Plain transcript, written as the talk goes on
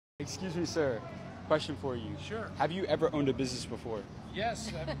Excuse me, sir. Question for you. Sure. Have you ever owned a business before?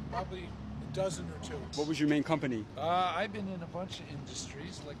 Yes, probably a dozen or two. What was your main company? I've been in a bunch of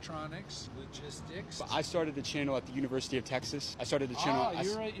industries, electronics, logistics. But I started the channel at the University of Texas. I started the channel.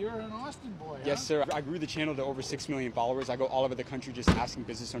 You're an Austin boy, huh? Yes, sir. I grew the channel to over 6 million followers. I go all over the country just asking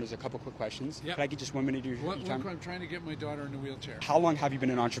business owners a couple quick questions. Yep. Could I get just 1 minute of your time? I'm trying to get my daughter in a wheelchair. How long have you been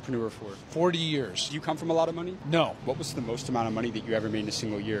an entrepreneur for? 40 years. Do you come from a lot of money? No. What was the most amount of money that you ever made in a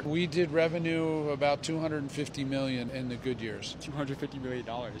single year? We did revenue about $250 million in the good years. $250 million.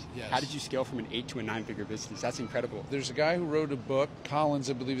 Yes. How did you scale from an 8 to a 9-figure business? That's incredible. There's a guy who wrote a book, Collins,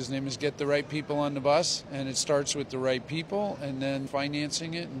 I believe his name is, Get the Right People on the Bus, and it starts with the right people and then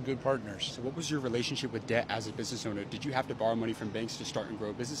financing it and good partners. So what was your relationship with debt as a business owner? Did you have to borrow money from banks to start and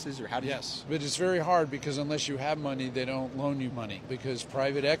grow businesses, or how did Yes, but it's very hard because unless you have money, they don't loan you money because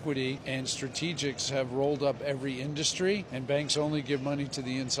private equity and strategics have rolled up every industry and banks only give money to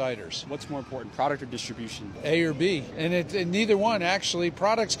the insiders. What's more important, product or distribution? A or B, and neither one actually.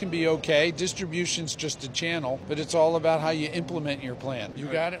 Products can be okay, distribution's just a channel, but it's all about how you implement your plan. You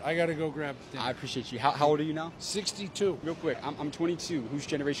got it? I got to go grab it. I appreciate you. How old are you now? 62. Real quick, I'm 22. Whose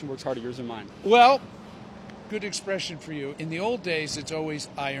generation works harder, yours or mine? Well, good expression for you. In the old days, it's always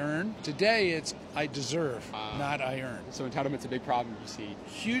I earn. Today, it's I deserve, not I earn. So entitlement's a big problem, you see.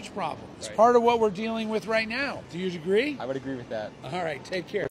 Huge problem. It's Right. part of what we're dealing with right now. Do you agree? I would agree with that. All right, take care.